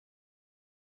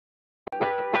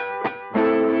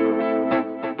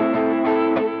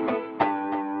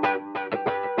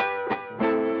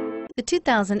The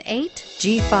 2008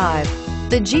 G5.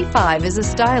 The G5 is a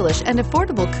stylish and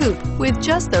affordable coupe with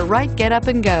just the right get up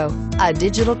and go. A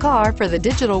digital car for the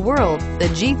digital world, the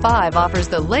G5 offers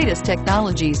the latest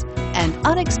technologies and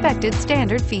unexpected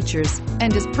standard features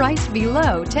and is priced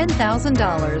below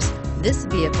 $10,000. This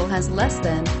vehicle has less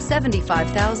than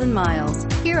 75,000 miles.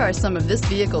 Here are some of this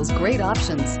vehicle's great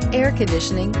options: air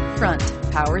conditioning, front,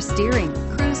 power steering,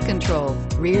 cruise control,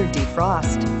 rear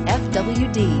defrost,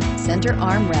 FWD, center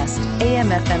armrest,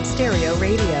 AM/FM stereo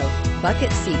radio,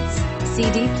 bucket seats,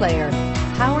 CD player,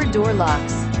 power door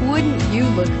locks. Wouldn't you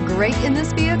look great in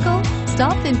this vehicle?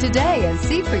 Stop in today and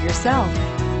see for yourself.